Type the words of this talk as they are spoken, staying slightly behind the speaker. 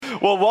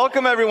Well,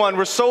 welcome everyone.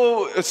 We're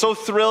so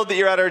thrilled that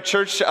you're at our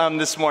church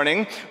this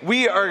morning.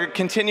 We are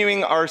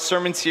continuing our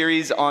sermon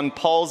series on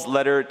Paul's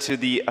letter to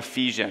the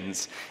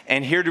Ephesians.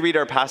 And here to read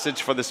our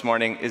passage for this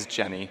morning is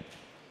Jenny.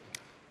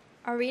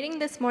 Our reading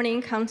this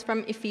morning comes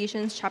from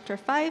Ephesians chapter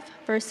 5,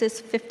 verses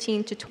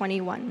 15 to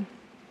 21.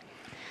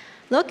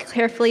 Look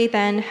carefully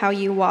then how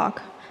you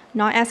walk,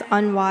 not as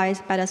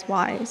unwise but as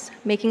wise,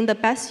 making the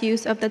best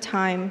use of the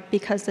time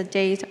because the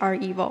days are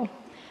evil.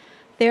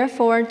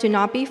 Therefore, do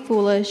not be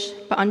foolish,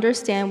 but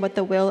understand what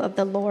the will of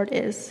the Lord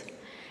is.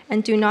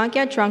 And do not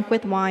get drunk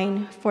with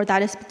wine, for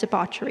that is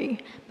debauchery,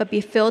 but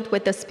be filled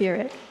with the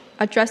Spirit,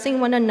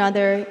 addressing one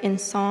another in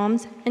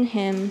psalms and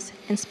hymns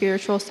and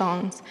spiritual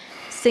songs,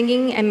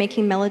 singing and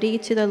making melody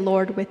to the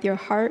Lord with your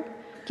heart,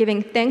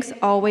 giving thanks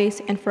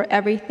always and for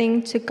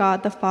everything to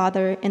God the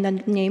Father in the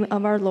name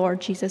of our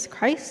Lord Jesus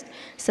Christ,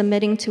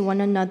 submitting to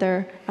one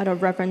another out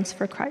of reverence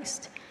for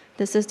Christ.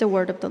 This is the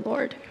word of the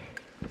Lord.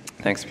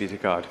 Thanks be to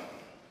God.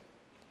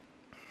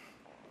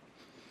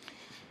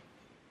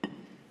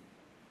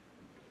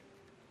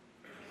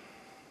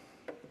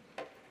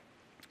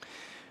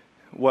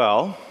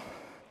 Well,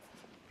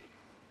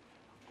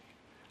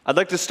 I'd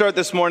like to start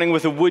this morning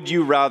with a would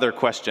you rather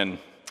question.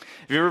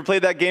 Have you ever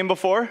played that game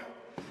before?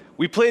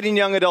 We play it in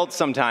young adults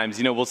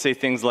sometimes. We'll say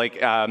things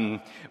like,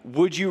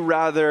 would you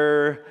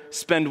rather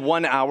spend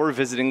 1 hour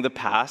visiting the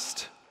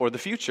past or the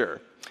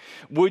future?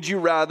 Would you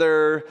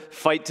rather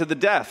fight to the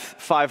death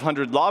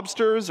 500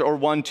 lobsters or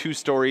one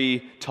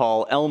 2-story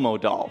tall Elmo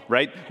doll,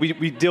 right?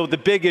 We deal with the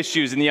big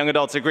issues in the young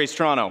adults at Grace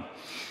Toronto.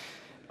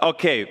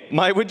 Okay,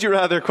 my would you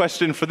rather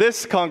question for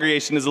this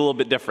congregation is a little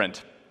bit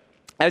different.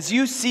 As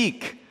you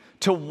seek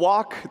to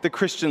walk the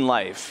Christian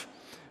life,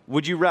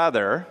 would you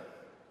rather,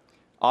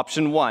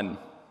 option 1,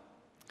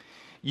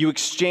 you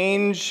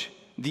exchange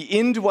the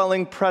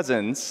indwelling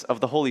presence of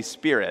the Holy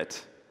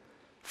Spirit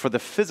for the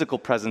physical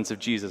presence of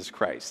Jesus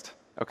Christ?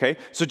 Okay,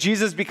 so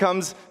Jesus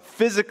becomes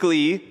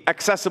physically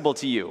accessible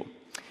to you.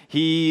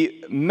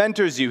 He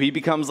mentors you. He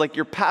becomes like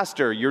your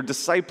pastor, your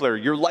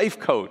discipler, your life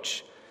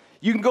coach.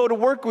 You can go to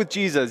work with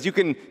Jesus. You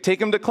can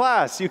take him to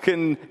class. You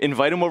can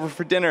invite him over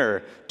for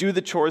dinner, do the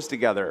chores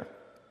together.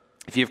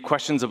 If you have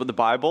questions about the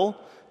Bible,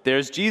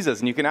 there's Jesus,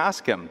 and you can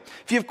ask him.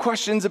 If you have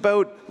questions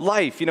about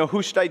life,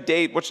 who should I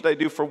date? What should I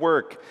do for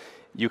work?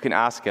 You can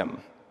ask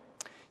him.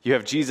 You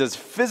have Jesus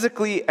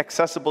physically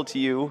accessible to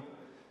you,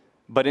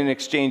 but in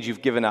exchange,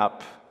 you've given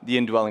up the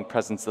indwelling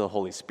presence of the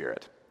Holy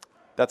Spirit.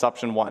 That's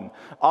option 1.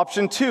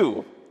 Option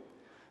 2,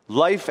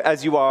 life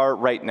as you are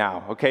right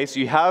now, okay? So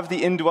you have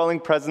the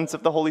indwelling presence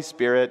of the Holy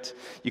Spirit.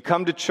 You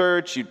come to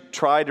church, you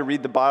try to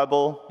read the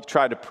Bible, you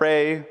try to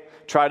pray,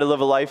 try to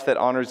live a life that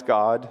honors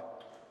God.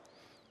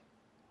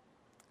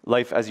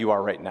 Life as you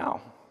are right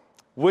now.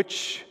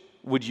 Which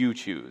would you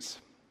choose?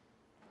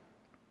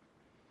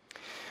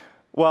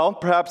 Well,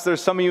 perhaps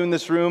there's some of you in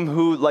this room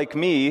who, like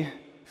me,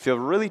 feel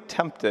really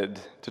tempted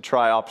to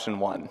try option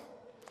 1.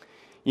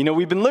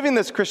 We've been living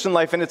this Christian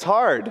life and it's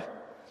hard.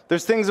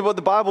 There's things about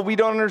the Bible we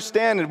don't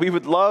understand, and we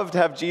would love to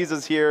have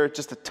Jesus here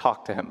just to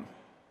talk to him.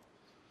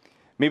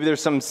 Maybe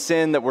there's some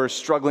sin that we're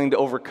struggling to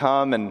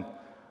overcome, and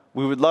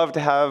we would love to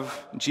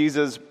have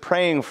Jesus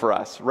praying for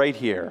us right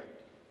here,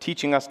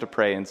 teaching us to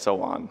pray, and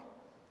so on.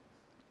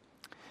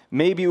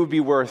 Maybe it would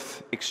be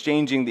worth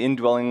exchanging the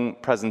indwelling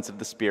presence of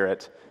the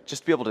Spirit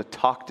just to be able to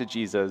talk to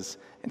Jesus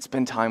and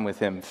spend time with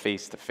him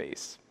face to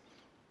face.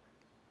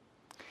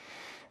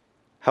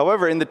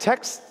 However, in the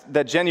text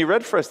that Jenny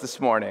read for us this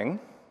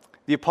morning,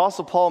 the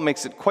Apostle Paul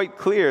makes it quite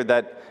clear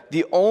that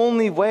the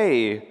only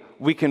way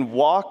we can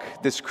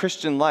walk this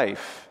Christian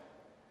life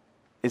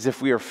is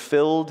if we are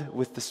filled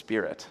with the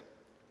Spirit.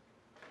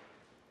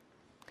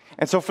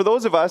 And so for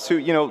those of us who,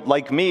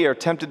 like me, are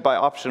tempted by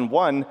option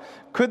 1,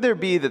 could there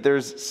be that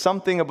there's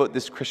something about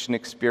this Christian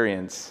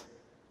experience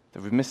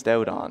that we've missed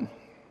out on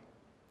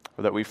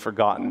or that we've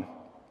forgotten?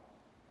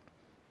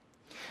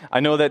 I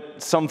know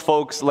that some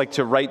folks like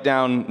to write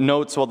down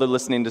notes while they're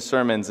listening to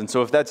sermons, and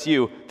so if that's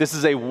you, this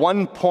is a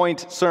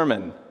 1-point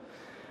sermon.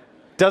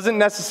 Doesn't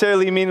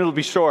necessarily mean it'll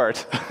be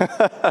short,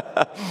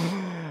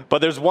 but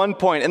there's 1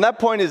 point, and that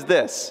point is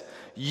this: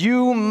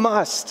 you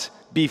must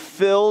be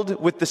filled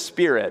with the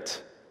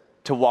Spirit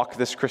to walk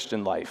this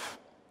Christian life.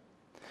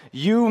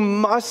 You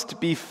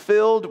must be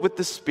filled with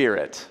the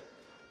Spirit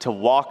to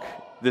walk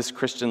this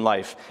Christian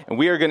life, and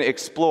we are going to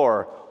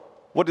explore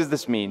what does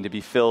this mean to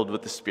be filled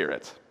with the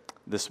Spirit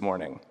this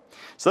morning.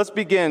 So let's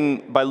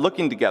begin by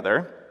looking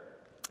together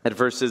at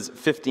verses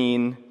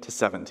 15 to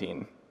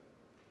 17.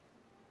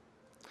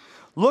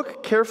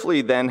 Look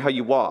carefully then how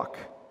you walk,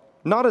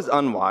 not as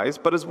unwise,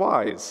 but as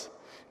wise,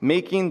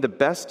 making the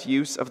best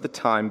use of the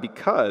time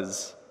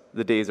because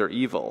the days are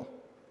evil.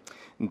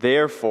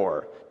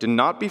 Therefore, do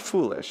not be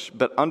foolish,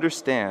 but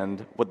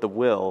understand what the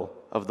will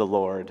of the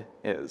Lord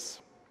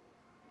is.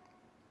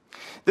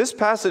 This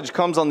passage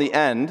comes on the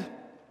end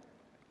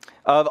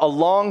of a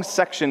long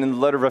section in the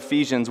letter of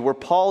Ephesians where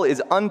Paul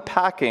is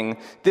unpacking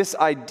this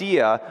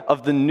idea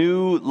of the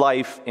new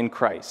life in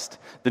Christ,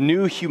 the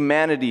new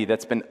humanity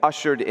that's been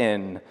ushered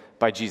in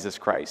by Jesus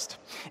Christ.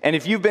 And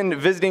if you've been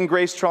visiting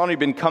Grace Toronto, you've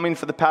been coming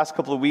for the past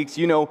couple of weeks,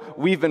 you know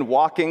we've been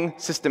walking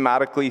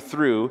systematically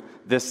through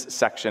this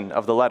section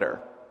of the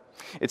letter.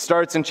 It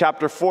starts in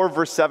chapter 4,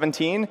 verse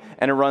 17,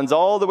 and it runs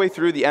all the way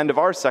through the end of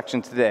our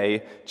section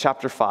today,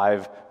 chapter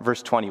 5,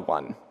 verse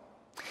 21.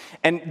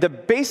 And the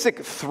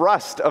basic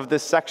thrust of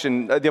this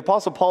section, the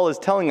Apostle Paul is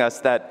telling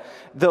us that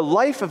the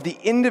life of the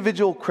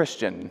individual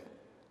Christian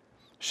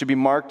should be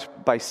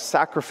marked by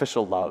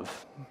sacrificial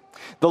love.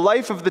 The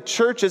life of the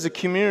church as a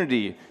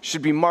community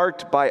should be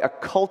marked by a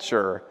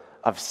culture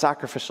of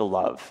sacrificial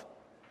love,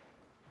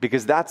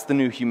 because that's the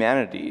new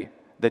humanity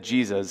that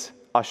Jesus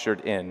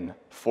ushered in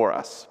for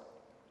us.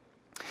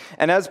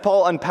 And as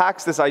Paul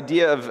unpacks this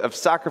idea of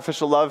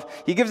sacrificial love,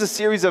 he gives a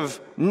series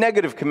of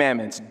negative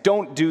commandments.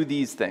 Don't do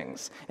these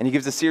things. And he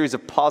gives a series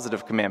of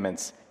positive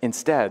commandments.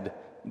 Instead,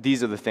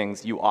 these are the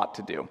things you ought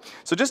to do.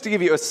 So just to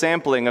give you a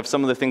sampling of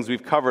some of the things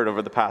we've covered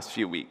over the past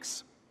few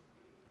weeks.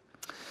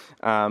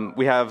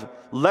 We have,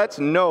 let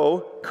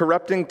no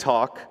corrupting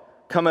talk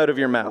come out of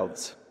your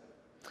mouths,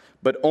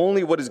 but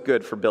only what is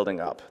good for building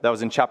up. That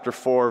was in chapter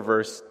 4,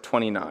 verse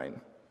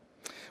 29.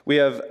 We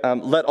have,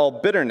 let all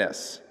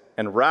bitterness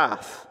and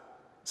wrath,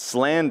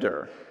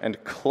 slander,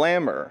 and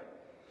clamor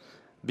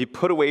be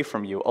put away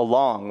from you,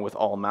 along with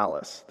all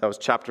malice. That was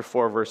chapter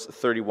 4, verse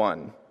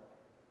 31.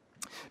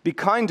 Be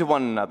kind to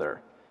one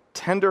another,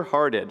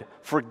 tender-hearted,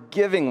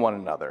 forgiving one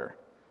another.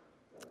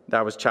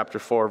 That was chapter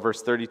 4,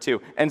 verse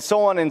 32. And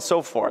so on and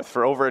so forth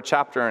for over a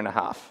chapter and a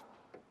half.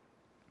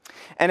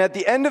 And at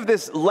the end of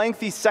this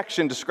lengthy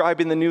section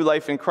describing the new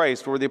life in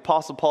Christ, where the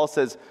Apostle Paul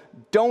says,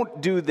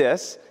 don't do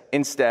this,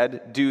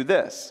 instead do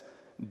this.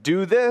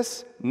 Do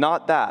this,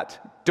 not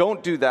that.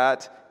 Don't do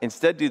that,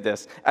 instead do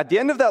this. At the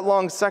end of that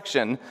long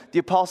section, the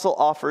apostle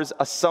offers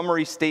a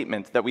summary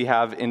statement that we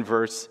have in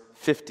verse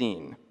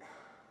 15.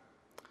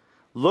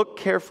 Look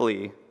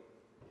carefully,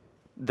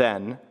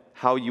 then,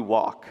 how you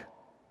walk,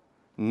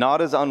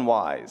 not as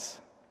unwise,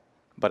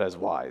 but as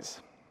wise.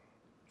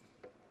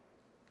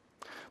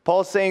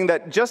 Paul's saying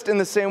that just in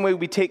the same way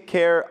we take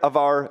care of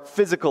our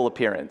physical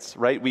appearance,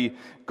 right? We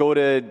go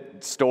to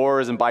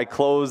stores and buy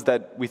clothes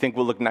that we think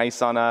will look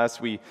nice on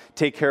us. We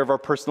take care of our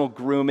personal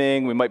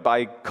grooming. We might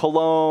buy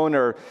cologne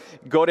or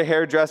go to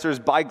hairdressers,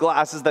 buy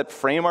glasses that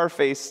frame our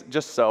face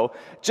just so.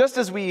 Just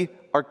as we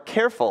are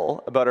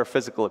careful about our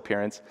physical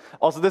appearance.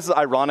 Also, this is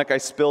ironic. I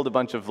spilled a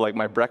bunch of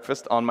my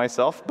breakfast on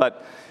myself,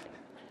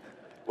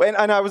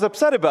 and I was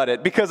upset about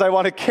it because I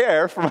want to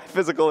care for my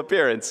physical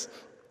appearance.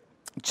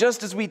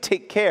 Just as we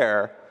take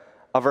care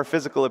of our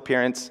physical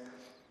appearance,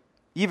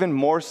 even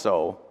more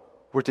so,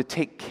 we're to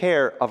take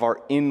care of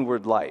our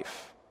inward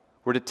life.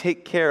 We're to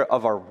take care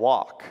of our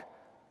walk,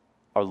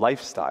 our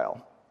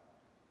lifestyle.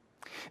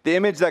 The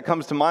image that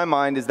comes to my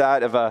mind is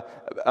that of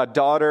a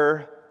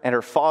daughter and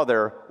her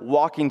father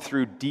walking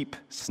through deep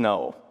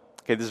snow.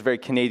 Okay, this is a very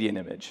Canadian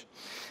image.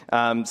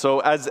 So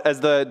as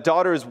the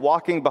daughter is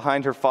walking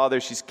behind her father,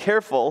 she's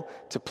careful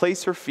to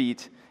place her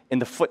feet in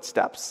the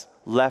footsteps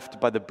left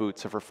by the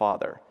boots of her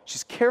father.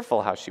 She's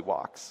careful how she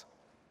walks.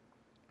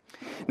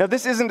 Now,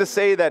 this isn't to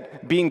say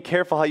that being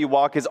careful how you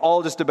walk is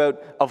all just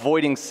about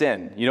avoiding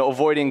sin,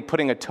 avoiding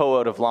putting a toe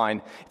out of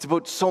line. It's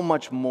about so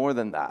much more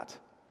than that.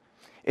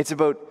 It's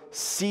about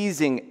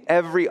seizing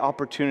every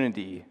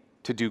opportunity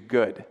to do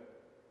good.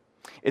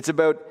 It's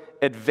about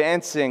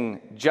advancing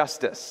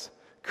justice,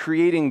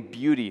 creating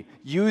beauty,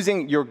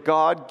 using your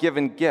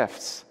God-given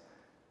gifts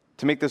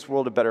to make this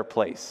world a better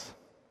place.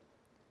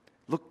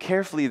 Look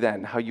carefully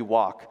then how you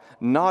walk,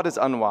 not as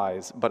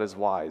unwise, but as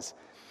wise.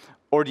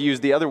 Or to use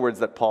the other words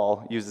that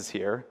Paul uses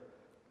here,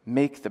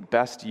 make the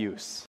best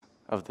use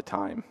of the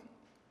time.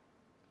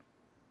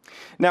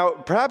 Now,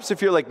 perhaps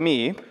if you're like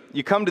me,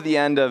 you come to the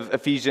end of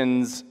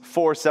Ephesians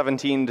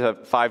 4:17 to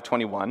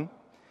 5:21,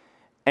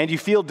 and you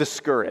feel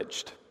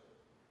discouraged.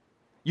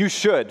 You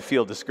should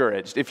feel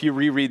discouraged if you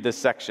reread this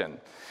section.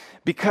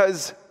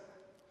 Because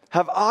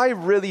have I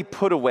really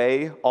put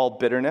away all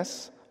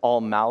bitterness,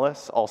 all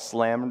malice, all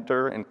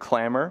slander and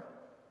clamor?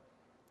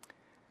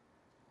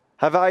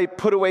 Have I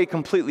put away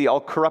completely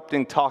all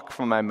corrupting talk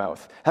from my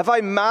mouth? Have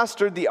I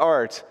mastered the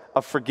art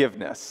of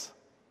forgiveness?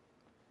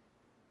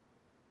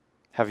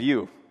 Have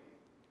you?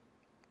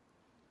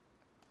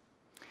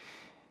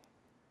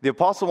 The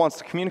apostle wants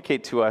to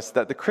communicate to us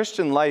that the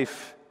Christian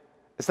life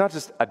is not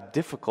just a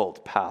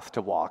difficult path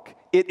to walk.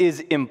 It is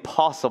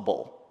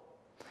impossible.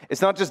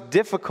 It's not just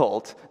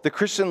difficult. The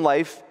Christian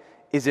life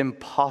is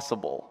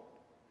impossible.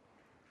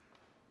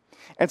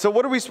 And so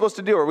what are we supposed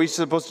to do? Are we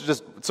supposed to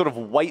just sort of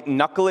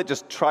white-knuckle it,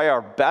 just try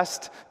our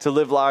best to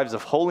live lives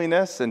of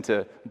holiness and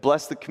to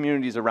bless the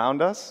communities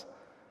around us?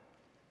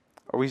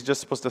 Or are we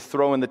just supposed to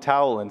throw in the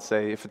towel and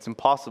say, if it's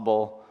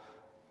impossible,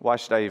 why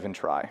should I even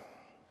try?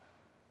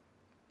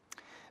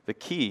 The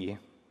key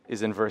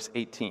is in verse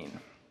 18.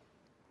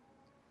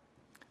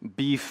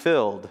 Be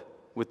filled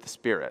with the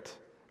Spirit.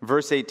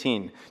 Verse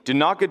 18, do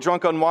not get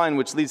drunk on wine,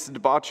 which leads to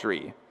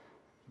debauchery,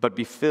 but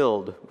be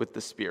filled with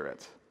the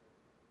Spirit.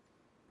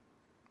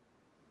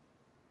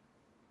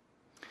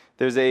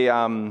 There's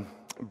a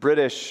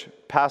British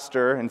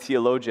pastor and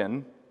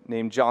theologian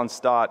named John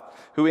Stott,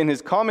 who in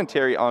his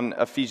commentary on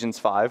Ephesians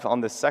 5,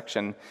 on this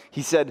section,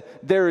 he said,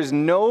 there is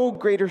no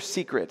greater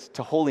secret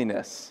to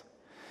holiness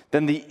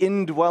than the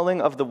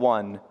indwelling of the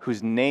one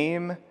whose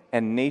name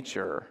and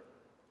nature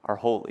are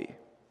holy.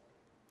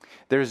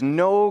 There is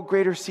no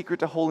greater secret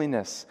to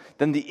holiness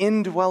than the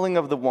indwelling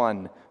of the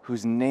one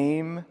whose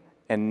name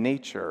and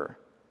nature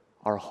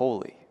are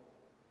holy.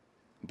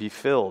 Be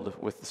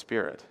filled with the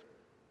Spirit.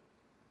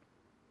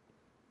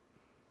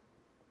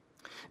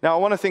 Now, I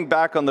want to think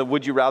back on the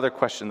would you rather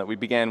question that we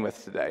began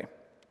with today.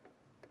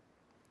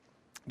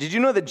 Did you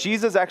know that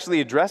Jesus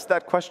actually addressed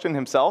that question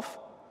himself?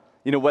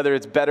 You know, whether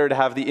it's better to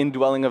have the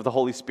indwelling of the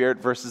Holy Spirit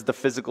versus the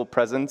physical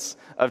presence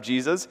of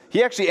Jesus?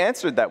 He actually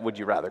answered that would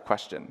you rather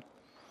question.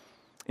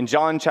 In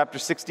John chapter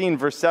 16,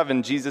 verse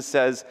 7, Jesus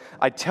says,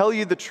 I tell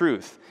you the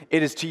truth,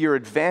 it is to your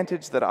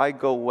advantage that I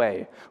go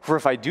away. For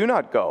if I do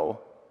not go,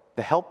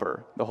 the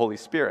Helper, the Holy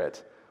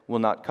Spirit, will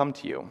not come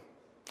to you.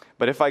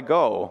 But if I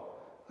go,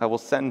 I will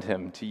send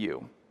him to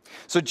you.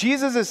 So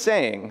Jesus is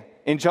saying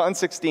in John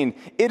 16,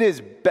 it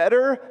is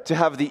better to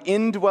have the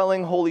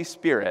indwelling Holy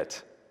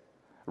Spirit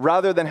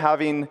rather than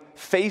having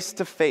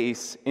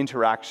face-to-face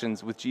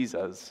interactions with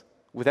Jesus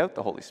without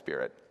the Holy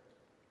Spirit.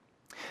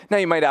 Now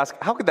you might ask,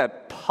 how could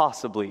that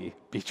possibly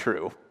be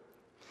true?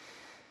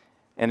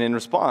 And in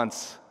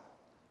response,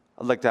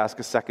 I'd like to ask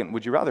a second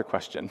would you rather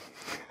question.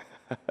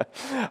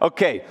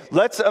 Okay,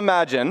 let's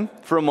imagine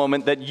for a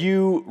moment that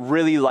you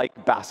really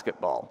like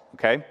basketball,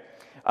 okay?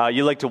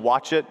 You like to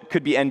watch it.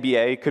 Could be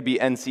NBA, could be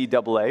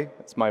NCAA.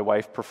 That's my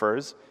wife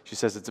prefers. She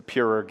says it's a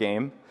purer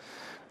game.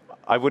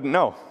 I wouldn't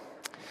know.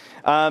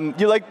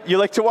 You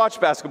like to watch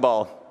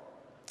basketball.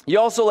 You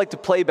also like to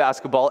play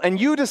basketball, and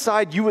you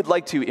decide you would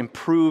like to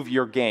improve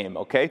your game,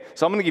 okay?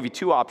 So I'm going to give you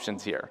two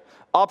options here.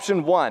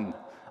 Option one,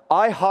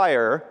 I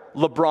hire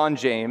LeBron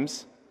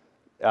James,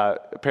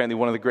 apparently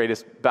one of the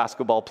greatest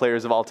basketball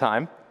players of all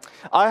time.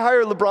 I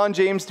hire LeBron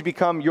James to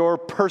become your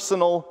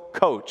personal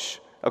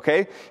coach,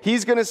 okay?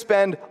 He's going to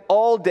spend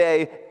all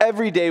day,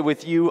 every day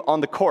with you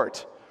on the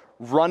court,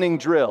 running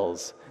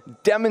drills,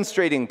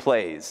 demonstrating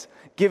plays,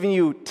 giving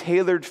you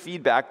tailored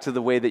feedback to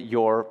the way that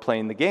you're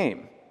playing the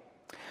game.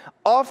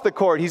 Off the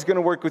court, he's going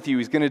to work with you.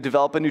 He's going to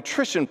develop a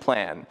nutrition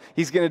plan.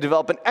 He's going to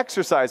develop an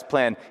exercise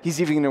plan.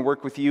 He's even going to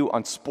work with you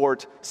on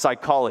sport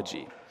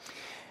psychology.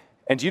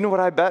 And do you know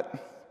what I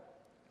bet?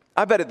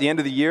 I bet at the end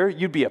of the year,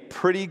 you'd be a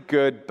pretty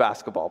good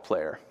basketball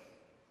player.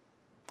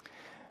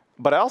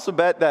 But I also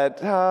bet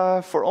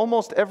that for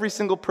almost every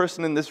single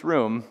person in this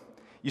room,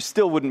 you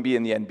still wouldn't be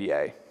in the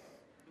NBA.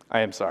 I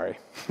am sorry.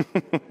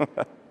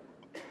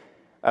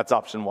 That's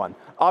option one.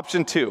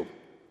 Option two.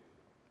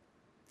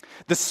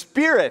 The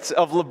spirit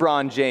of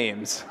LeBron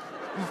James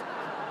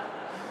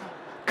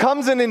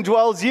comes and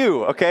indwells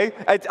you, okay?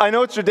 I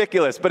know it's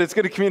ridiculous, but it's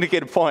going to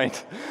communicate a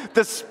point.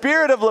 The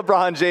spirit of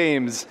LeBron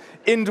James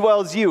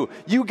indwells you.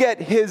 You get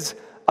his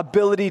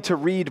ability to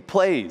read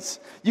plays.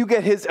 You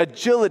get his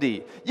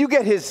agility. You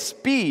get his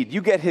speed.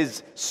 You get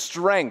his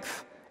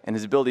strength and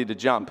his ability to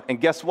jump. And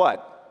guess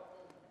what?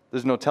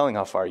 There's no telling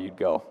how far you'd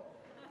go.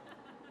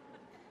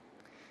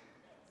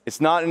 It's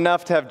not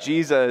enough to have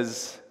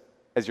Jesus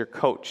as your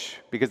coach,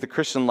 because the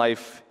Christian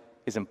life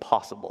is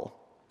impossible.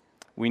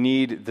 We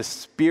need the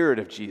Spirit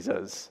of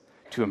Jesus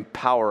to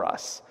empower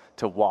us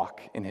to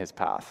walk in his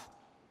path.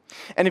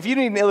 And if you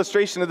need an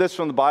illustration of this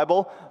from the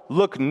Bible,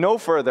 look no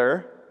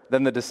further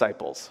than the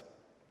disciples.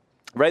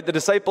 Right? The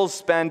disciples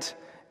spent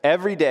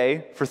every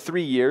day for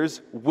 3 years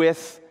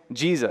with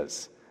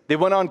Jesus. They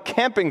went on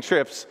camping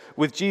trips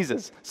with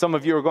Jesus. Some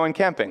of you are going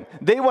camping.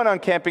 They went on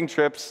camping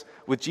trips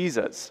with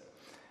Jesus.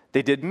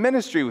 They did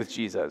ministry with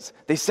Jesus.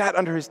 They sat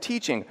under his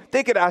teaching.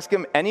 They could ask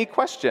him any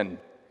question.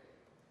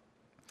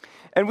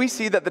 And we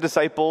see that the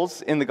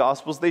disciples in the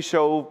Gospels, they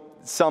show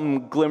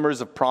some glimmers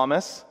of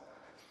promise.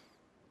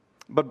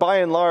 But by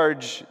and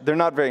large, they're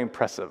not very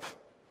impressive.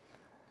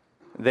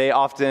 They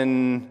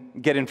often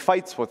get in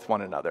fights with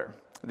one another.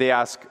 They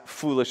ask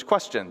foolish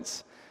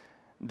questions.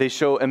 They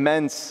show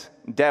immense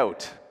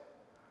doubt.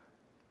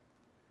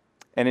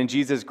 And in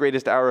Jesus'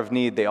 greatest hour of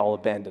need, they all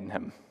abandon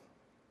him.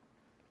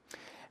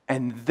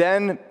 And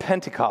then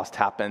Pentecost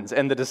happens,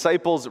 and the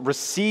disciples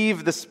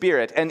receive the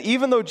Spirit. And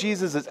even though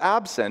Jesus is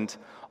absent,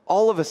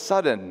 all of a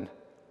sudden,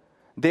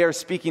 they are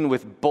speaking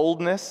with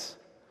boldness,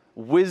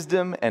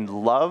 wisdom, and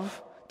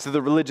love to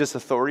the religious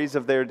authorities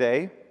of their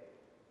day.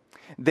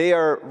 They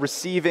are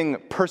receiving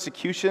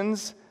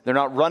persecutions. They're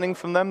not running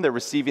from them. They're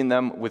receiving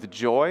them with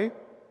joy.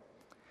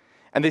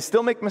 And they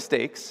still make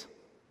mistakes,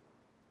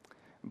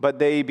 but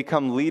they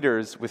become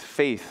leaders with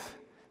faith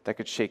that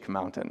could shake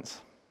mountains.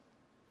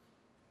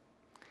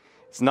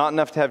 It's not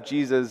enough to have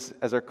Jesus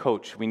as our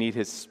coach. We need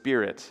his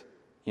Spirit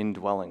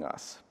indwelling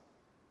us.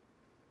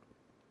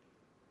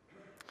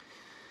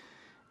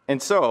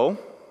 And so,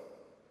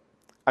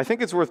 I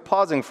think it's worth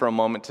pausing for a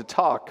moment to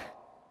talk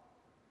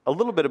a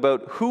little bit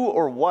about who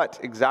or what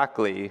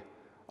exactly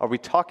are we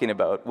talking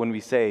about when we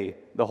say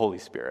the Holy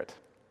Spirit.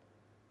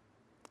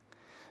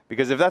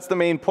 Because if that's the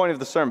main point of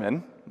the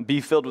sermon, be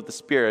filled with the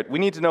Spirit, we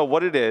need to know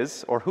what it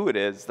is or who it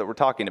is that we're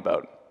talking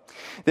about.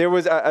 There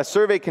was a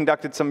survey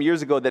conducted some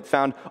years ago that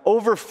found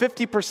over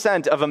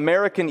 50% of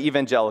American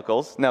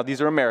evangelicals, now these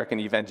are American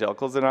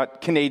evangelicals, they're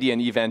not Canadian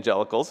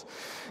evangelicals,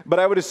 but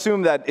I would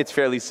assume that it's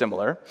fairly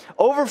similar.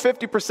 Over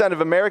 50%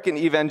 of American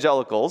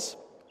evangelicals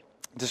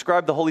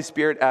describe the Holy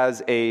Spirit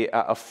as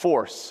a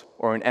force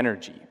or an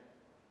energy.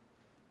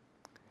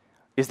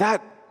 Is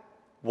that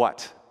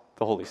what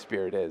the Holy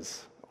Spirit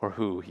is or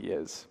who he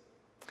is?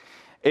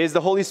 Is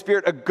the Holy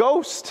Spirit a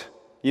ghost?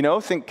 You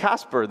know, think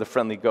Casper, the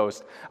friendly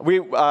ghost.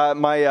 I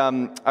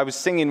was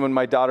singing when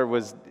my daughter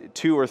was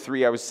 2 or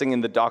 3. I was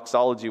singing the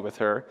doxology with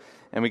her,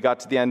 and we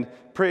got to the end.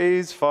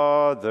 Praise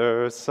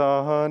Father,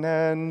 Son,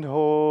 and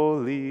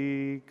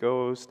Holy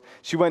Ghost.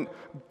 She went,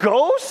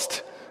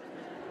 ghost?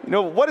 You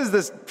know, what is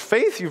this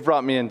faith you've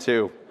brought me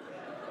into?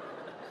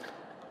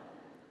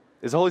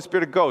 Is the Holy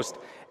Spirit a ghost?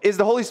 Is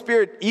the Holy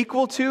Spirit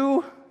equal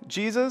to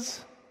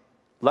Jesus?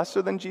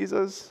 Lesser than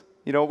Jesus?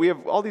 You know, we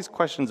have all these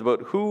questions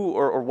about who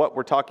or what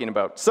we're talking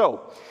about.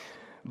 So,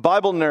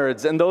 Bible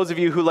nerds and those of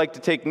you who like to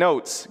take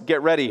notes,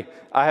 get ready.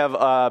 I have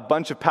a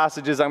bunch of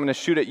passages I'm going to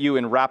shoot at you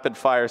in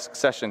rapid-fire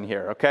succession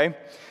here, okay?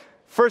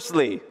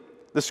 Firstly,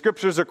 the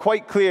scriptures are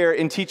quite clear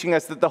in teaching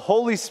us that the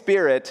Holy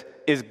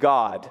Spirit is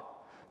God.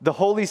 The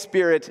Holy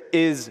Spirit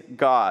is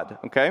God,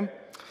 okay?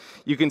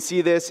 You can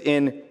see this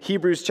in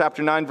Hebrews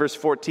chapter 9, verse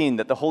 14,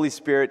 that the Holy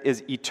Spirit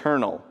is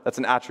eternal. That's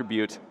an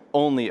attribute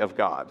only of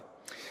God.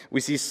 We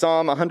see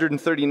Psalm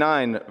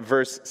 139,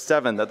 verse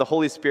 7, that the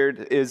Holy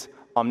Spirit is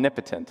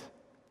omnipotent,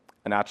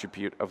 an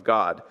attribute of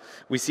God.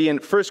 We see in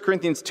 1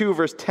 Corinthians 2,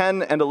 verse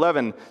 10 and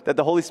 11, that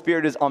the Holy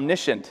Spirit is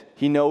omniscient.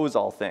 He knows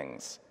all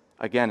things.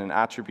 Again, an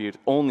attribute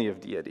only of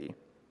deity.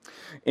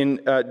 In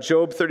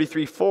Job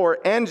 33:4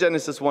 and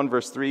Genesis 1,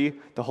 verse 3,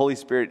 the Holy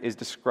Spirit is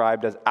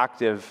described as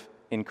active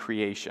in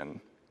creation.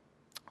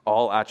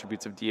 All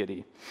attributes of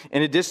deity.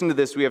 In addition to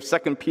this, we have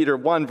 2 Peter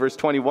 1, verse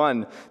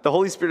 21. The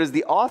Holy Spirit is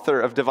the author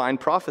of divine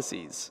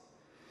prophecies.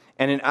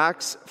 And in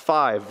Acts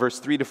 5, verse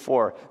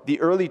 3-4, the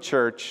early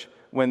church,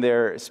 when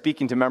they're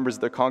speaking to members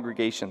of their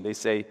congregation, they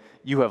say,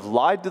 "You have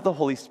lied to the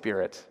Holy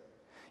Spirit.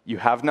 You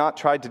have not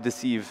tried to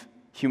deceive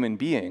human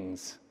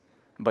beings,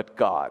 but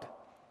God."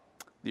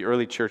 The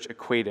early church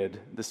equated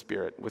the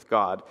Spirit with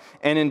God.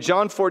 And in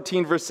John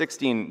 14, verse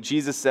 16,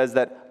 Jesus says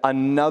that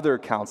another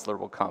counselor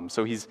will come.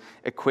 So he's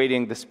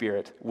equating the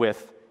Spirit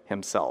with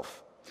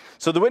himself.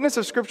 So the witness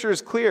of Scripture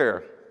is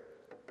clear.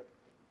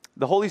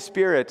 The Holy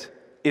Spirit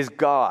is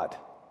God.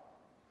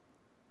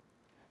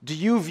 Do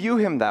you view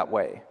him that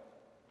way?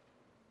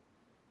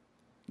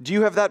 Do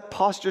you have that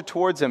posture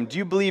towards him? Do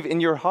you believe in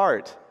your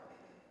heart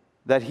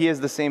that he has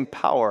the same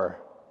power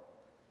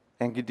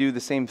and could do the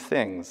same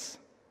things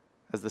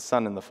as the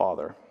Son and the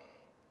Father?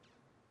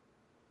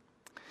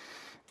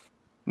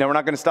 Now, we're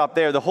not going to stop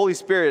there. The Holy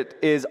Spirit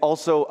is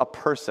also a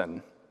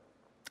person.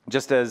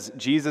 Just as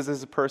Jesus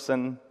is a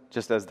person,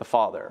 just as the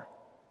Father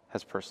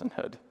has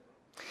personhood.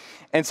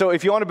 And so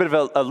if you want a bit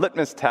of a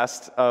litmus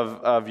test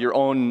of your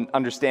own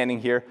understanding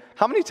here,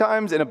 how many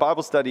times in a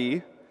Bible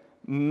study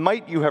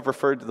might you have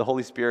referred to the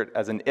Holy Spirit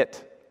as an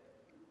it?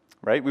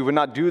 Right? We would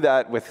not do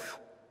that with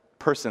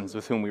persons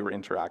with whom we were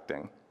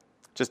interacting.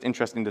 Just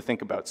interesting to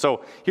think about.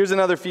 So here's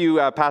another few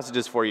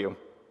passages for you.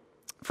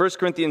 1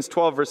 Corinthians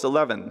 12, verse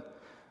 11.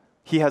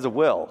 He has a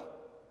will.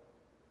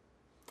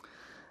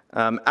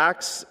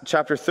 Acts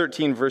chapter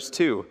 13, verse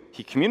 2.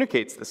 He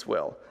communicates this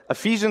will.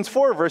 Ephesians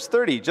 4, verse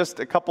 30. Just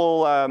a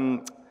couple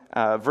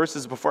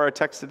verses before our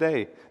text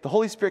today. The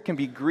Holy Spirit can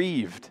be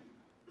grieved.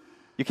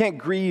 You can't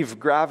grieve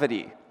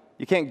gravity.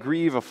 You can't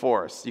grieve a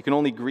force. You can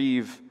only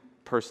grieve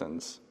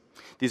persons.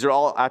 These are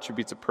all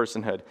attributes of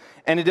personhood.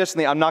 And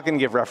additionally, I'm not going to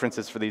give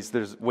references for these.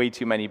 There's way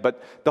too many.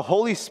 But the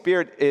Holy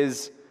Spirit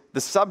is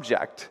the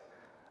subject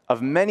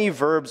of many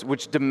verbs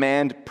which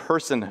demand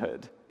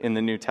personhood in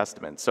the New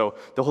Testament. So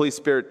the Holy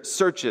Spirit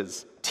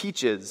searches,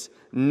 teaches,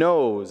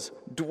 knows,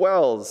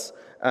 dwells,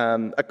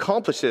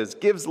 accomplishes,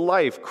 gives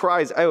life,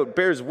 cries out,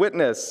 bears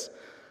witness,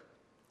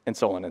 and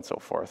so on and so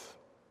forth.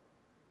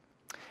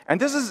 And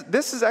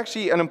this is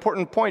actually an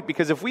important point,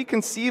 because if we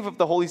conceive of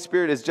the Holy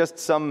Spirit as just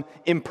some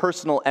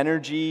impersonal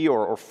energy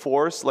or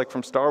force, like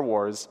from Star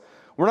Wars,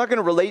 we're not going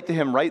to relate to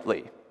him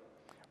rightly,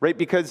 right?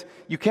 Because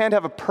you can't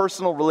have a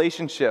personal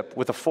relationship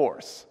with a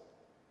force.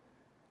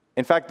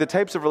 In fact, the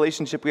types of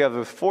relationship we have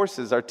with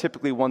forces are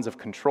typically ones of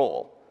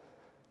control,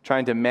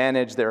 trying to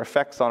manage their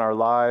effects on our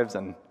lives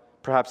and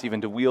perhaps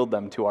even to wield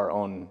them to our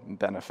own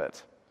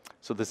benefit.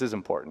 So this is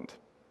important.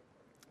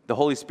 The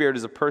Holy Spirit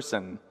is a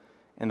person,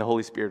 and the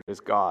Holy Spirit is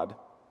God.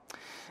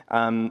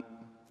 In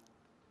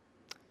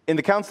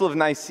the Council of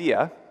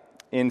Nicaea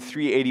in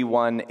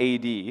 381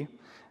 AD,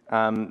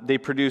 they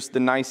produced the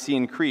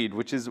Nicene Creed,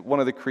 which is one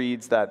of the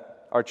creeds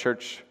that our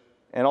church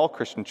and all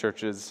Christian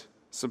churches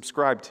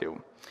subscribe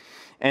to.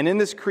 And in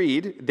this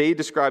creed, they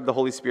describe the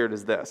Holy Spirit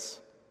as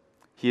this: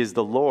 He is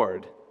the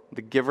Lord,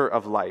 the giver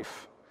of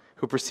life,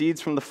 who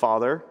proceeds from the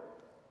Father,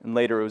 and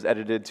later it was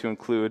edited to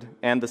include,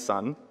 and the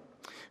Son,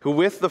 who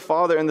with the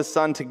Father and the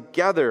Son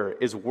together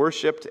is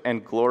worshipped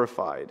and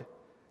glorified,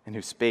 and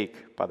who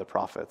spake by the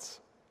prophets.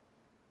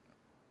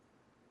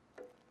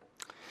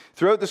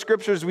 Throughout the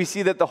scriptures, we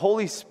see that the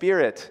Holy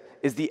Spirit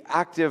is the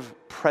active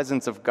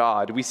presence of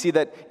God. We see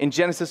that in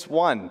Genesis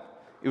 1,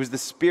 it was the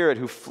Spirit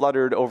who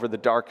fluttered over the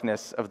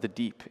darkness of the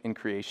deep in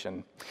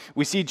creation.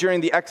 We see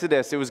during the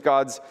Exodus, it was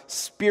God's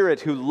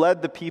Spirit who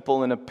led the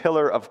people in a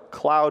pillar of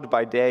cloud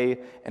by day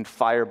and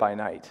fire by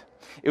night.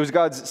 It was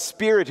God's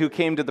Spirit who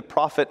came to the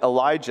prophet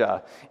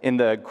Elijah in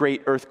the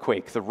great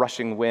earthquake, the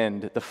rushing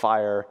wind, the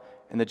fire,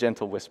 and the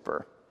gentle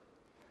whisper.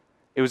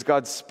 It was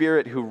God's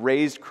Spirit who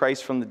raised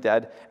Christ from the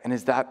dead, and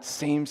is that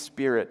same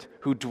Spirit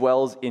who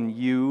dwells in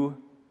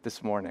you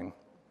this morning.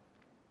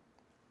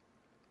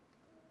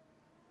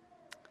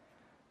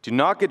 Do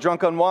not get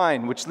drunk on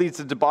wine, which leads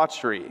to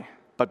debauchery,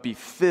 but be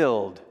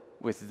filled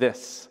with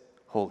this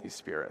Holy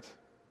Spirit.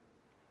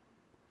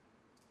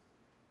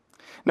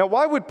 Now,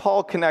 why would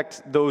Paul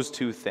connect those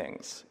two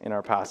things in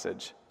our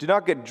passage? Do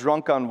not get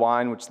drunk on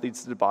wine, which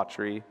leads to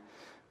debauchery,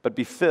 but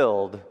be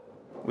filled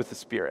with the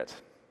Spirit.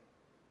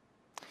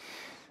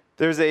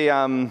 There's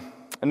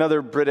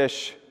another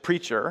British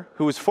preacher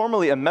who was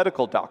formerly a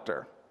medical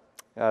doctor,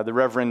 the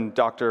Reverend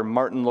Dr.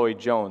 Martin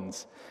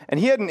Lloyd-Jones. And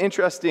he had an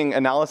interesting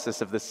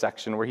analysis of this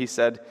section where he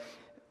said,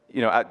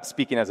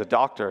 speaking as a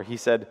doctor, he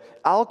said,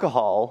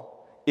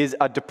 alcohol is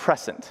a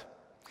depressant.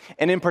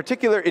 And in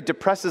particular, it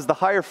depresses the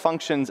higher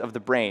functions of the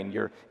brain,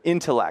 your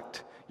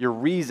intellect, your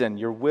reason,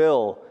 your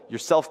will, your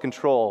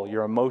self-control,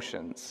 your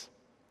emotions.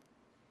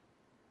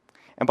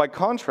 And by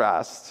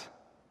contrast,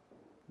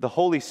 the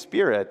Holy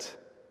Spirit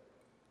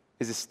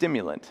is a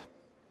stimulant,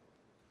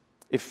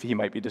 if he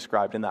might be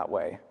described in that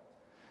way.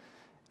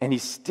 And he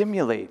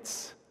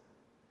stimulates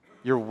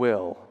your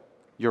will,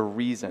 your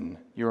reason,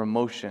 your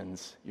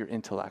emotions, your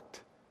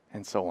intellect,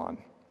 and so on.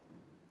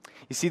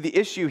 You see, the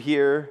issue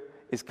here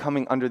is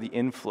coming under the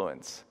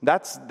influence.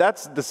 That's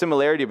the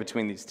similarity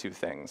between these two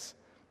things.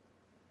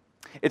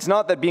 It's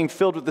not that being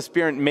filled with the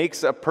Spirit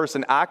makes a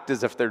person act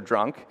as if they're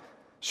drunk.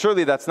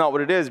 Surely that's not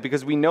what it is,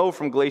 because we know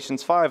from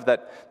Galatians 5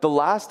 that the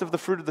last of the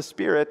fruit of the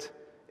Spirit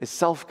is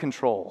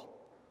self-control.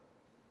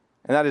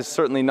 And that is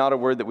certainly not a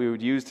word that we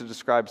would use to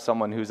describe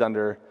someone who's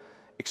under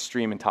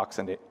extreme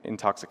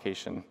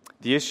intoxication.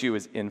 The issue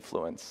is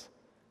influence.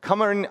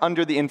 Coming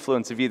under the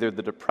influence of either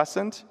the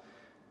depressant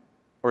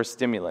or a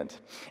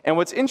stimulant. And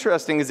what's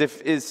interesting is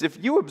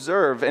if you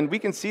observe, and we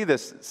can see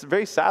this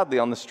very sadly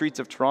on the streets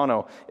of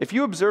Toronto, if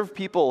you observe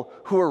people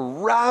who are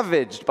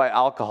ravaged by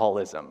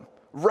alcoholism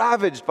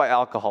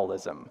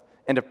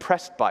and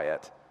oppressed by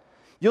it,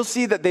 you'll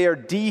see that they are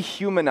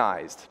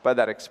dehumanized by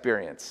that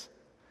experience.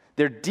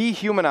 They're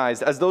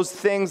dehumanized as those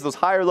things, those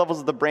higher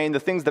levels of the brain, the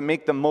things that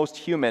make them most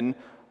human,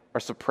 are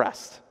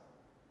suppressed.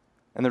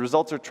 And the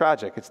results are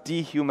tragic. It's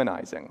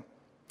dehumanizing.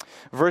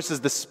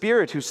 Versus the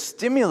Spirit who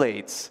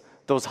stimulates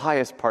those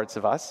highest parts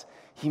of us,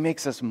 he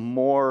makes us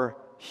more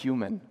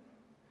human.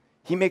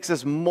 He makes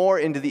us more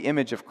into the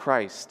image of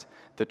Christ,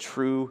 the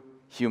true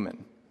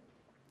human.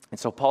 And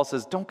so Paul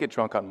says, don't get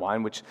drunk on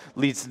wine, which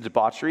leads to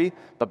debauchery,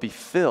 but be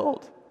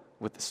filled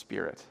with the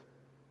Spirit.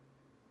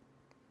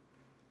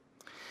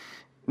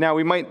 Now,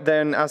 we might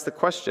then ask the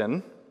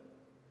question,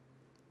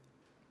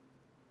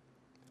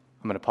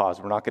 I'm going to pause.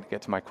 We're not going to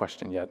get to my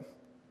question yet.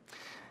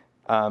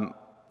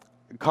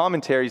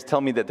 Commentaries tell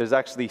me that there's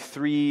actually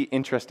three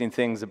interesting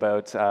things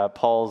about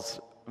Paul's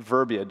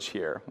verbiage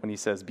here when he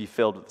says, be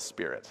filled with the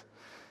Spirit.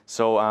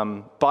 So,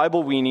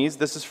 Bible weenies,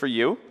 this is for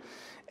you.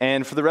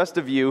 And for the rest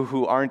of you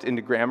who aren't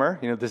into grammar,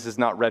 this is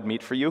not red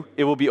meat for you.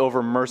 It will be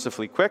over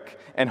mercifully quick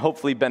and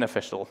hopefully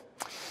beneficial.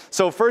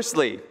 So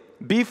firstly,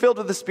 be filled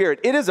with the Spirit.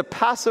 It is a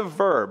passive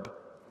verb,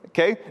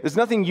 okay? There's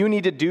nothing you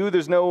need to do.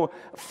 There's no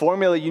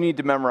formula you need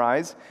to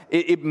memorize.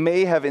 It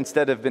may have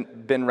instead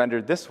have been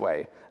rendered this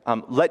way.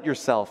 Let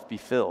yourself be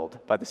filled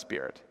by the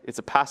Spirit. It's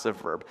a passive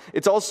verb.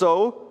 It's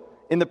also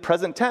in the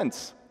present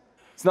tense.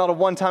 It's not a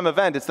one-time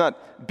event. It's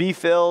not be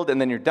filled and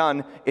then you're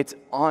done. It's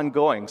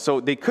ongoing.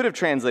 So they could have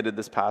translated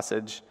this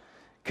passage,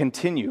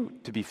 continue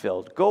to be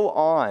filled. Go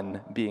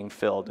on being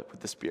filled with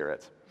the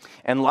Spirit.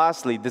 And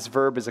lastly, this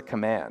verb is a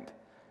command.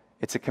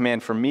 It's a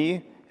command for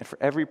me and for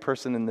every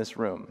person in this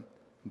room.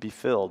 Be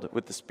filled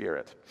with the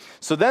Spirit.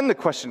 So then the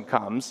question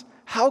comes,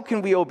 how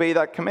can we obey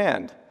that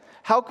command?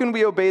 How can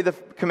we obey the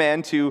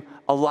command to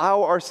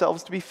allow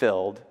ourselves to be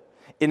filled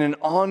in an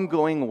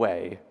ongoing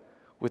way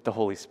with the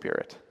Holy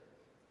Spirit?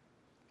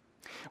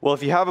 Well,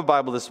 if you have a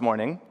Bible this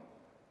morning,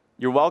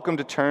 you're welcome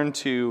to turn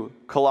to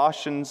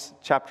Colossians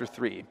chapter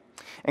 3.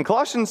 And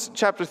Colossians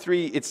chapter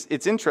 3,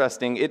 it's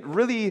interesting. It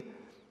really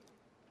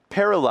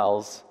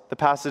parallels the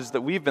passage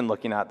that we've been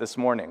looking at this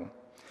morning.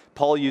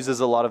 Paul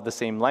uses a lot of the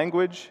same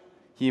language.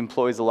 He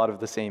employs a lot of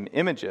the same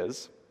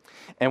images.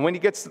 And when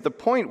he gets to the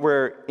point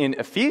where in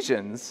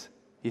Ephesians,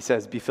 he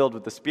says, be filled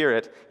with the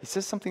Spirit, he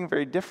says something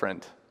very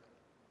different.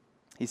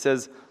 He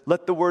says,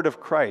 let the word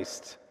of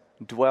Christ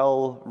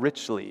dwell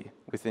richly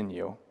within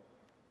you.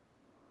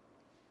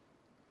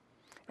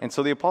 And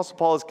so the Apostle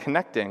Paul is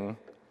connecting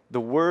the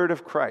word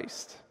of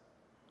Christ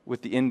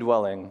with the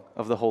indwelling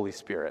of the Holy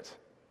Spirit.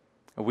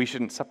 And we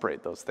shouldn't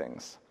separate those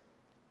things.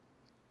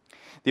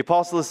 The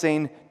apostle is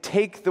saying,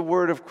 take the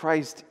word of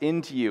Christ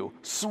into you,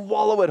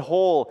 swallow it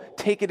whole,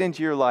 take it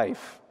into your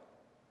life,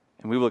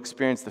 and we will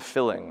experience the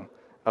filling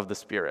of the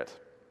Spirit.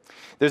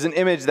 There's an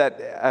image that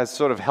has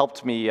sort of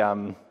helped me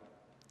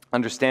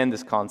understand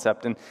this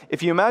concept. And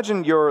if you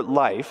imagine your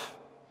life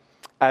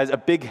as a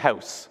big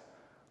house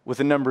with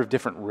a number of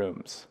different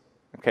rooms,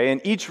 okay,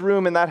 and each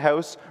room in that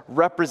house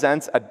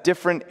represents a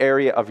different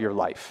area of your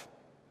life.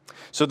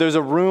 So there's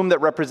a room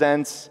that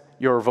represents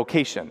your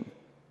vocation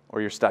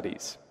or your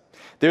studies.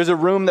 There's a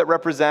room that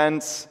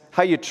represents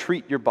how you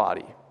treat your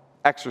body,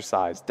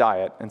 exercise,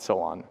 diet, and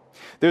so on.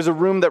 There's a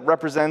room that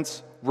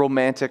represents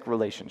romantic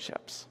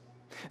relationships.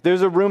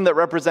 There's a room that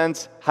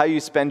represents how you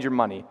spend your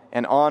money,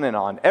 and on and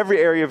on. Every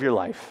area of your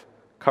life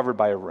covered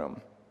by a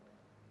room.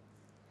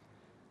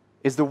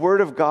 Is the Word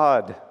of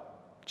God,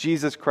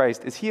 Jesus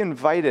Christ, is He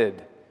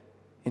invited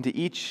into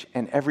each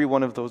and every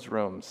one of those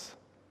rooms?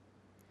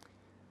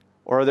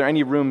 Or are there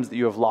any rooms that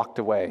you have locked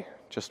away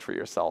just for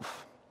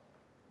yourself?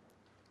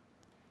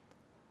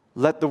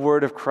 Let the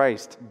word of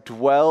Christ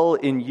dwell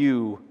in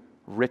you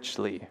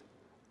richly.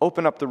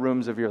 Open up the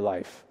rooms of your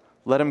life.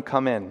 Let Him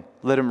come in.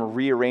 Let Him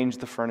rearrange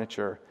the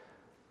furniture.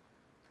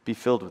 Be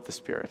filled with the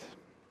Spirit.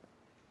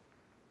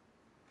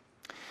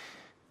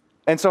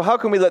 And so how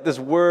can we let this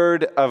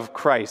word of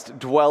Christ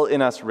dwell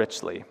in us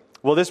richly?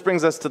 Well, this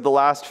brings us to the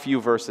last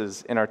few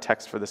verses in our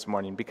text for this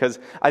morning, because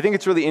I think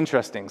it's really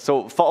interesting.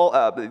 So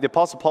the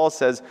Apostle Paul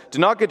says, do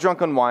not get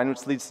drunk on wine,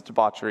 which leads to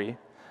debauchery,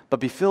 but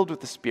be filled with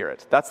the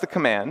Spirit. That's the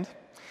command.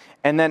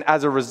 And then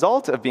as a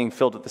result of being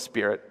filled with the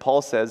Spirit,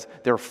 Paul says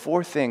there are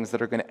 4 things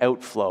that are going to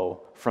outflow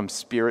from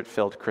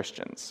Spirit-filled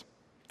Christians.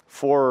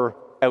 4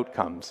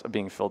 outcomes of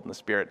being filled in the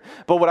Spirit.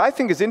 But what I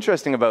think is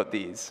interesting about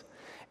these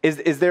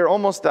is they're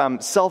almost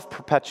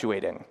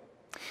self-perpetuating,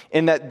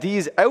 in that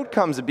these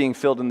outcomes of being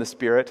filled in the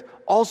Spirit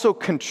also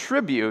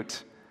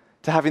contribute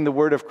to having the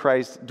word of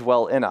Christ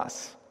dwell in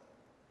us,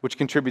 which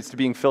contributes to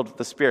being filled with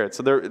the Spirit.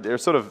 So they're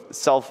sort of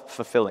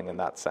self-fulfilling in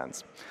that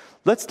sense.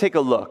 Let's take a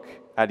look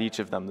at each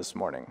of them this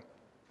morning.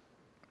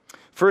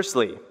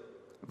 Firstly,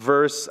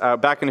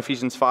 back in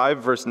Ephesians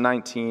 5, verse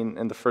 19,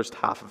 and the first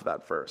half of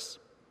that verse.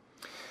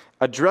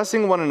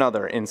 Addressing one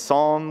another in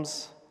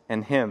psalms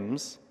and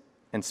hymns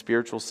and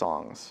spiritual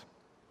songs.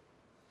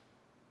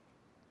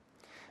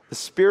 The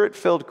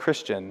Spirit-filled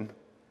Christian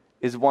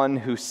is one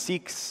who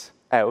seeks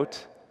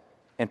out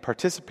and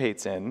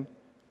participates in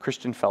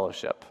Christian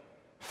fellowship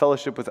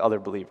with other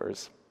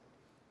believers.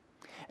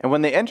 And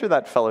when they enter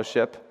that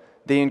fellowship,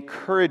 they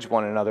encourage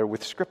one another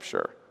with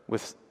Scripture,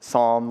 with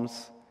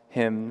psalms,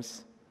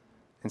 hymns,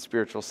 and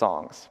spiritual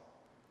songs.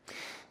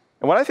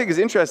 And what I think is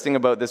interesting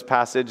about this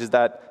passage is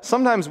that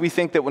sometimes we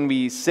think that when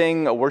we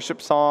sing a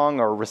worship song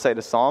or recite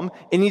a psalm,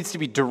 it needs to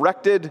be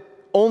directed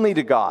only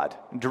to God,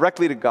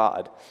 directly to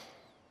God.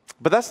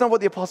 But that's not what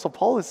the Apostle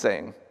Paul is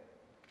saying.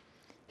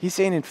 He's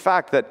saying, in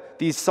fact, that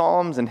these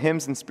psalms and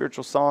hymns and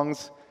spiritual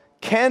songs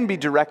can be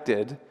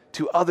directed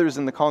to others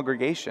in the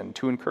congregation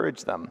to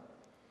encourage them.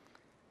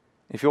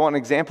 If you want an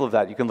example of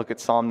that, you can look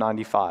at Psalm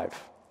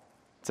 95.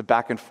 It's a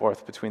back and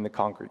forth between the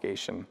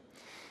congregation.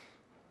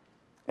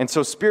 And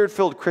so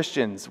Spirit-filled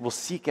Christians will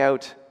seek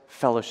out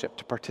fellowship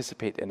to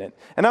participate in it.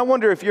 And I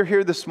wonder if you're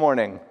here this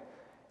morning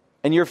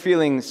and you're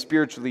feeling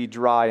spiritually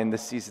dry in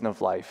this season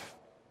of life,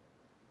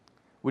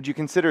 would you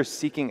consider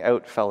seeking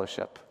out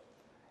fellowship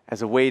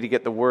as a way to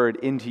get the word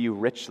into you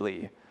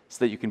richly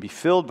so that you can be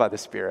filled by the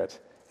Spirit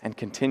and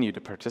continue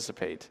to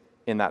participate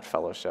in that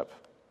fellowship?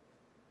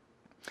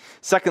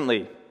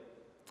 Secondly,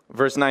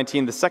 verse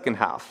 19, the second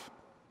half.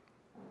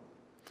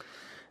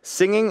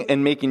 Singing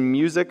and making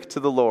music to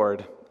the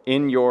Lord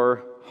in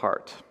your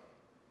heart.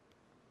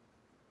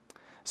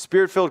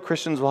 Spirit-filled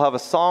Christians will have a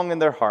song in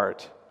their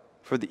heart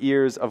for the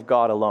ears of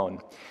God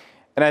alone.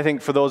 And I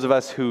think for those of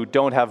us who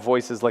don't have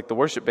voices like the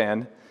worship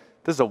band,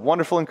 this is a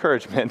wonderful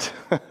encouragement.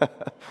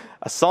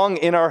 A song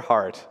in our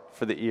heart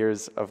for the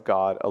ears of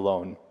God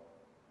alone.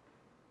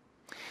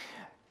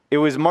 It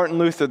was Martin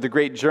Luther, the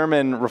great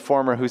German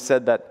reformer, who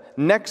said that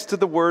next to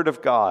the Word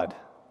of God,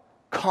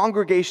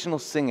 congregational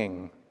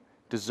singing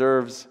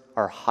deserves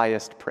our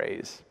highest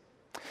praise.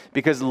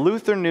 Because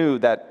Luther knew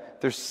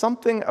that there's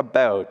something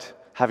about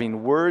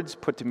having words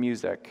put to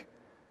music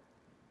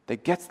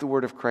that gets the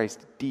word of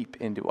Christ deep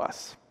into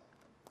us,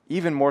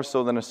 even more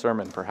so than a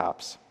sermon,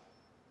 perhaps.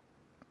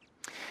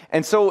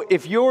 And so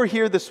if you're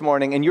here this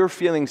morning and you're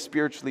feeling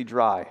spiritually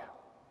dry,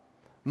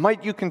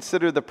 might you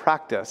consider the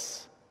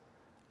practice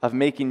of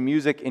making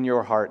music in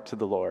your heart to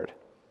the Lord?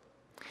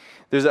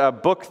 There's a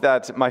book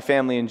that my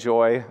family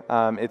enjoy.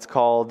 It's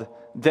called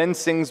Then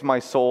Sings My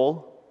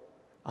Soul,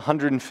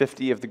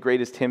 150 of the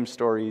greatest hymn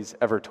stories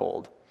ever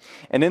told.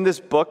 And in this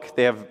book,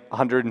 they have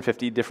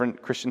 150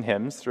 different Christian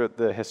hymns throughout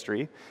the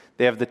history.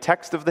 They have the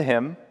text of the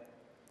hymn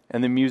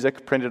and the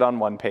music printed on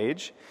one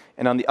page.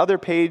 And on the other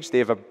page, they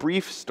have a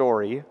brief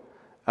story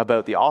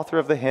about the author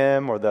of the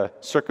hymn or the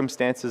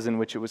circumstances in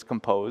which it was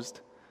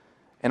composed.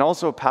 and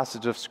also a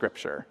passage of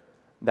Scripture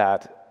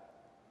that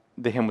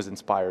the hymn was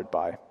inspired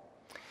by.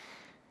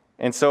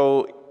 And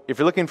so if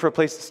you're looking for a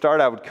place to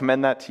start, I would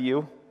commend that to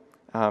you.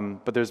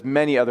 But there's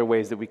many other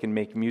ways that we can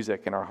make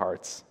music in our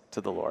hearts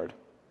to the Lord.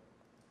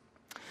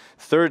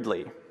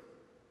 Thirdly,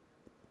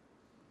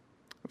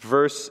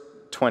 verse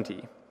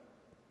 20.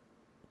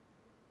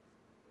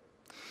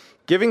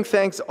 Giving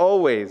thanks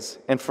always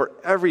and for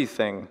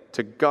everything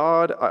to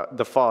God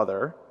the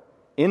Father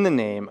in the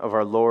name of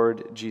our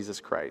Lord Jesus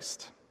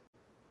Christ.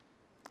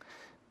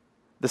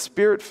 The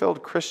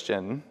Spirit-filled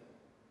Christian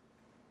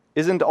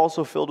isn't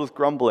also filled with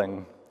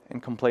grumbling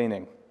and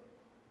complaining.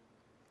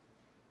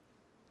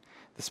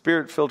 The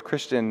Spirit-filled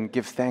Christian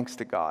gives thanks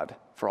to God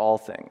for all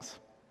things.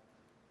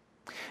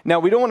 Now,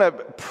 we don't want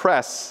to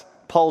press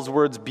Paul's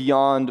words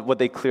beyond what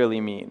they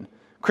clearly mean.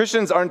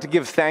 Christians aren't to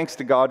give thanks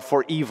to God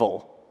for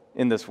evil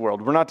in this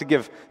world. We're not to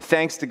give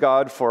thanks to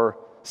God for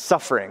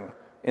suffering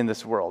in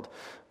this world.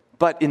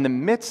 But in the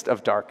midst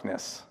of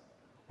darkness,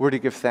 we're to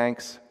give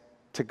thanks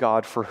to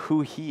God for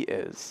who He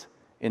is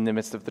in the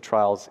midst of the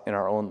trials in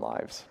our own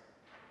lives.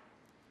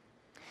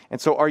 And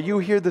so are you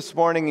here this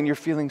morning and you're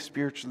feeling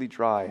spiritually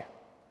dry?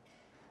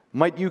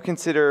 Might you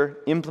consider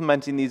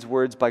implementing these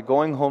words by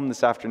going home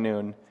this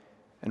afternoon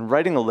and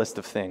writing a list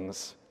of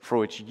things for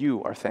which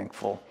you are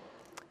thankful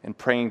and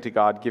praying to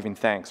God, giving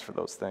thanks for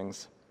those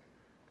things?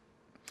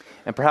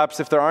 And perhaps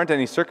if there aren't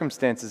any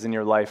circumstances in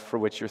your life for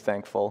which you're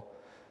thankful,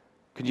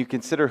 could you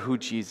consider who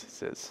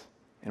Jesus is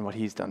and what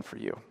He's done for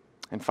you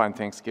and find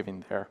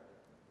thanksgiving there?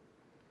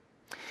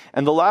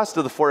 And the last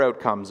of the four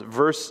outcomes,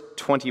 verse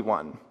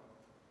 21,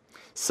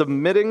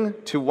 submitting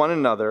to one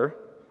another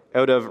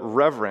out of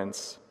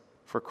reverence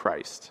for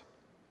Christ.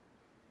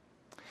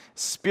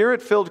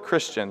 Spirit-filled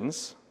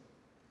Christians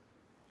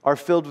are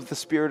filled with the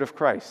Spirit of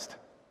Christ,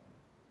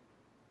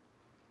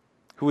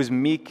 who is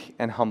meek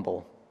and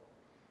humble,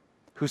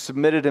 who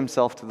submitted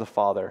Himself to the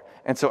Father.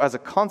 And so as a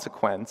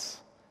consequence,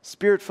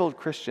 Spirit-filled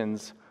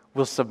Christians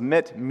will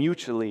submit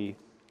mutually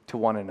to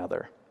one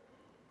another.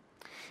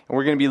 And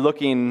we're going to be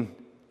looking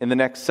in the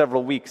next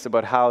several weeks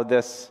about how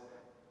this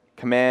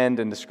command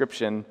and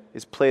description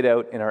is played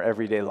out in our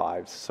everyday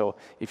lives. So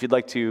if you'd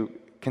like to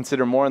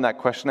consider more on that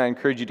question, I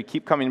encourage you to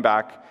keep coming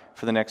back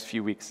for the next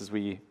few weeks as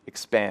we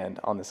expand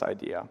on this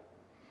idea.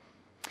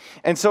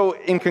 And so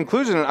in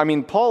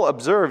conclusion, Paul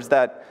observes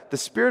that the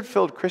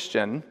Spirit-filled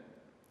Christian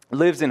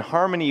lives in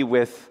harmony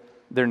with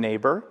their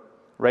neighbor,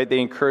 right? They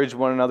encourage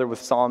one another with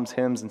psalms,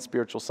 hymns, and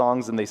spiritual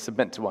songs, and they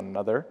submit to one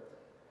another.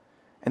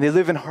 And they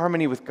live in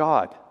harmony with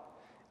God,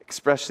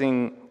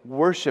 expressing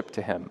worship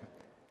to Him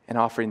and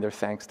offering their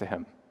thanks to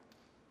Him.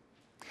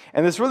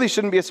 And this really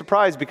shouldn't be a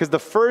surprise because the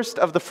first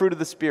of the fruit of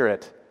the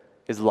Spirit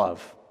is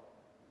love.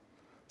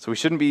 So we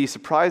shouldn't be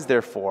surprised,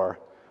 therefore,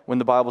 when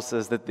the Bible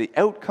says that the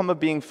outcome of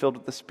being filled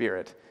with the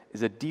Spirit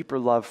is a deeper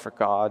love for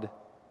God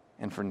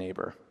and for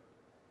neighbor.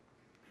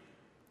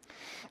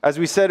 As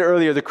we said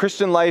earlier, the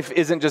Christian life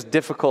isn't just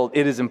difficult,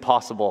 it is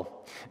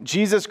impossible.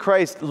 Jesus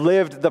Christ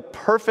lived the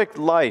perfect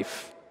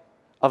life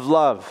of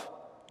love,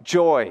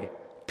 joy,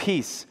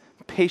 peace,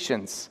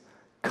 patience,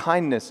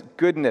 kindness,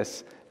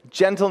 goodness,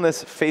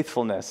 gentleness,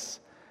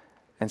 faithfulness,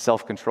 and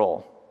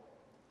self-control.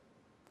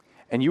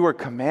 And you are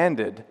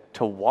commanded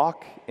to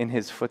walk in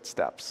His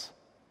footsteps.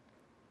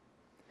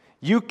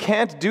 You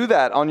can't do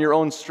that on your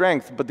own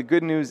strength, but the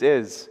good news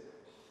is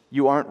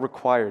you aren't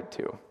required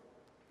to.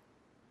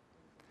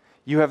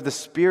 You have the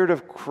Spirit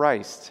of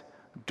Christ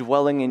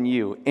dwelling in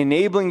you,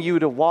 enabling you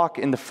to walk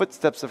in the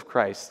footsteps of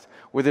Christ,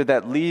 whether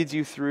that leads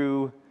you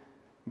through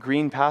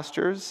green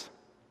pastures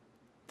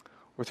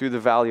or through the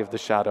valley of the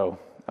shadow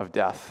of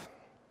death.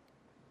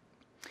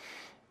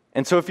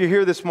 And so if you're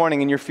here this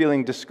morning and you're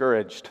feeling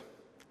discouraged,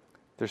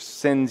 there's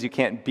sins you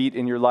can't beat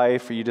in your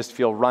life, or you just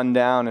feel run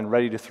down and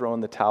ready to throw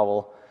in the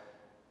towel,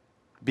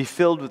 be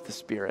filled with the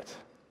Spirit,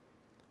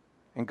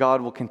 and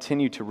God will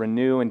continue to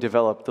renew and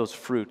develop those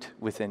fruit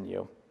within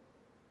you.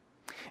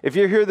 If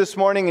you're here this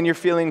morning and you're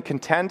feeling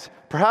content,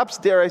 perhaps,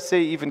 dare I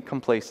say, even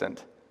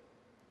complacent,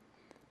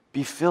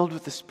 be filled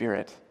with the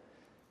Spirit,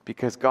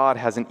 because God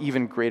has an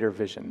even greater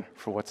vision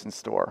for what's in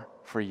store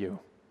for you.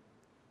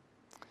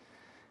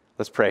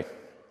 Let's pray.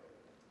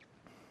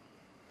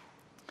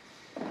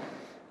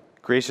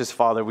 Gracious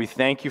Father, we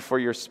thank You for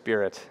Your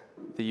Spirit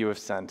that You have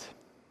sent.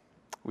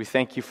 We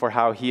thank You for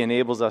how He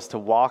enables us to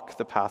walk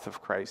the path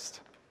of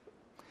Christ.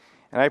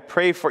 And I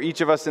pray for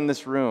each of us in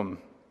this room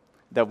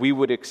that we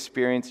would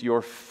experience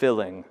Your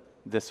filling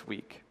this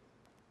week.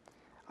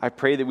 I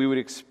pray that we would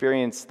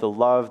experience the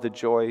love, the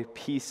joy,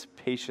 peace,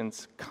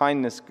 patience,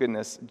 kindness,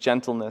 goodness,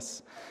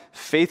 gentleness,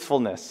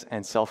 faithfulness,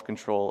 and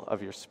self-control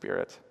of Your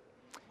Spirit,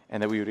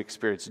 and that we would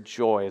experience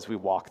joy as we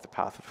walk the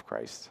path of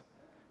Christ.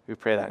 We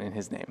pray that in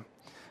His name.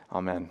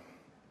 Amen.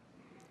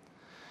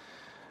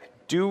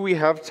 Do we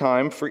have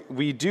time for,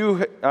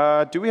 do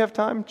we have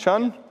time,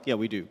 Chun? Yeah,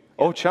 we do.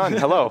 Oh, Chun,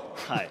 hello.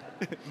 Hi.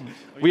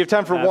 We have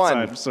time for one.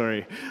 I'm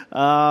sorry.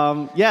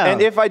 Yeah.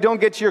 And if I don't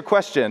get to your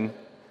question,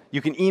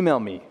 you can email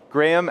me,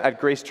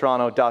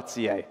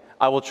 graham@gracetoronto.ca.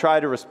 I will try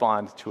to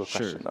respond to a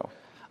question, though.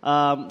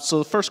 So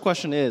the first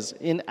question is,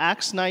 in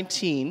Acts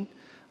 19,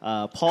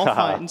 Paul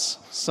finds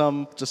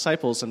some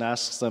disciples and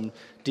asks them,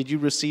 "Did you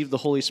receive the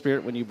Holy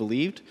Spirit when you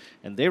believed?"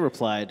 And they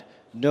replied,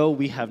 "No,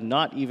 we have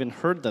not even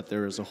heard that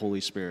there is a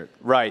Holy Spirit."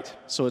 Right.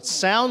 So it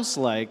sounds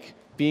like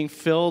being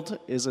filled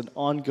is an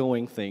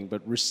ongoing thing,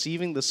 but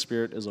receiving the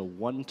Spirit is a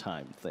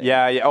one-time thing.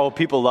 Yeah. Oh,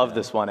 people love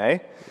this one, eh?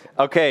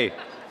 Okay.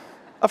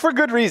 For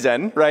good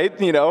reason, right?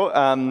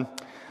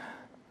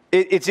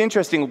 It's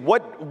interesting.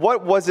 What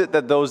was it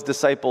that those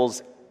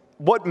disciples,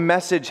 what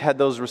message had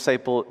those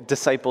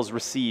disciples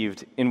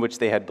received in which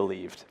they had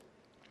believed?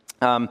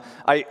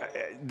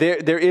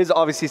 There is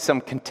obviously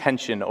some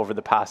contention over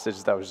the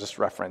passage that was just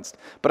referenced,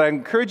 but I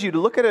encourage you to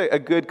look at a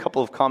good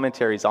couple of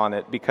commentaries on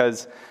it,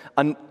 because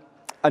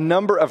a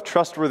number of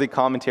trustworthy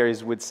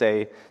commentaries would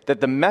say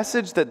that the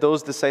message that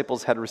those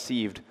disciples had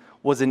received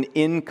was an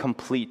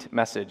incomplete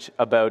message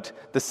about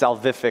the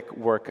salvific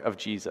work of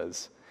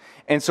Jesus.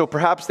 And so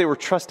perhaps they were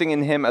trusting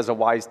in him as a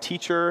wise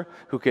teacher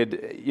who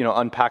could,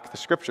 unpack the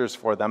scriptures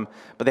for them,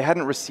 but they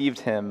hadn't received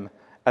him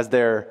as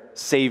their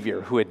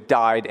Savior who had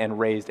died and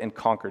raised and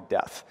conquered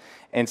death.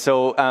 And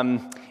so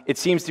it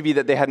seems to be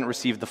that they hadn't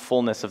received the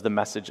fullness of the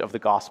message of the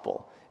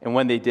gospel. And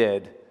when they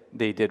did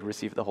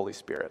receive the Holy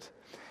Spirit.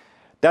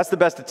 That's the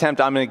best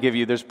attempt I'm going to give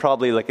you. There's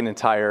probably like an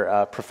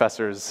entire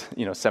professor's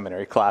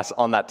seminary class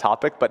on that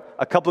topic, but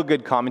a couple of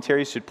good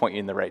commentaries should point you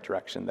in the right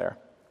direction there.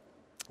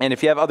 And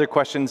if you have other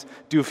questions,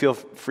 do feel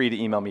free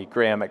to email me,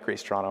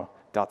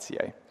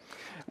 graham@gracetoronto.ca.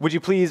 Would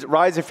you please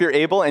rise if you're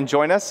able and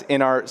join us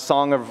in our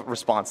song of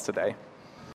response today?